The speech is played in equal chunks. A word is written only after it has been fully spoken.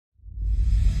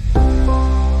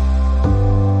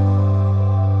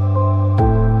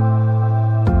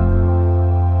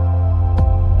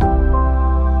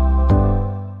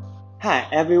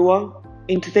everyone,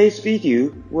 in today's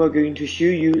video we are going to show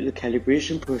you the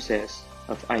calibration process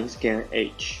of EinScan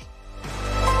H.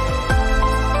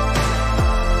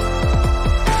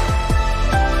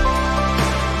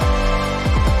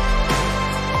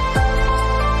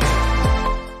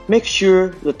 Make sure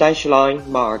the dashed line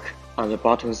mark on the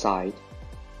bottom side.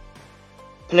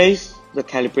 Place the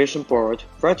calibration board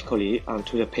vertically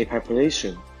onto the paper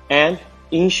position and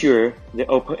ensure the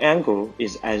open angle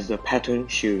is as the pattern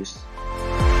shows.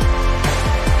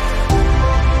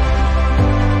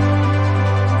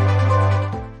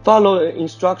 Follow the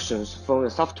instructions from the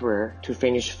software to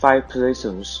finish 5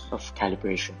 positions of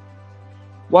calibration.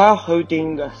 While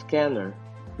holding the scanner,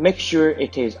 make sure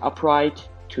it is upright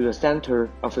to the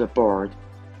center of the board,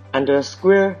 and the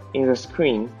square in the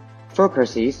screen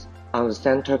focuses on the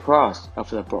center cross of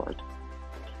the board.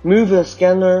 Move the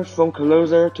scanner from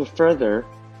closer to further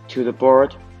to the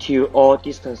board till all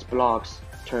distance blocks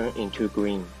turn into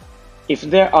green. If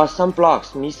there are some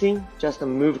blocks missing, just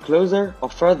move closer or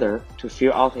further to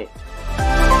fill out it.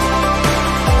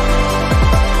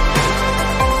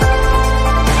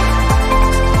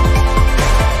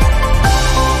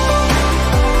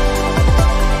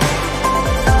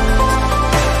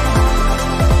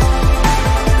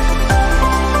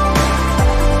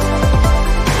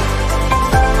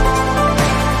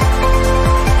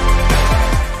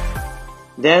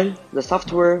 Then the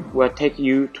software will take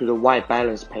you to the white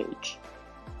balance page.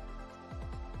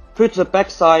 Put the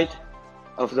back side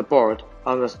of the board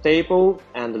on the stable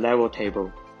and level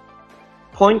table.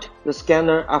 Point the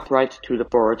scanner upright to the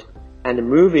board and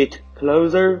move it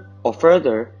closer or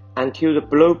further until the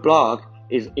blue block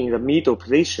is in the middle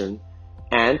position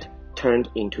and turned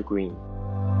into green.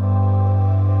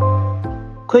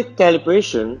 Quick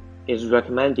calibration is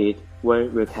recommended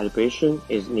when recalibration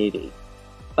is needed.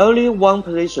 Only one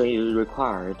position is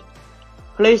required.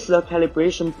 Place the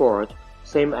calibration board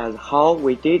same as how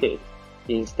we did it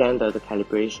in standard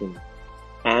calibration,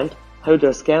 and hold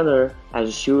the scanner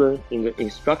as shown in the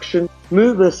instruction.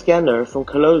 Move the scanner from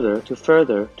closer to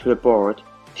further to the board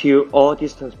till all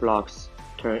distance blocks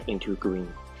turn into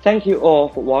green. Thank you all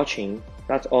for watching.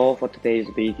 That's all for today's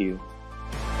video.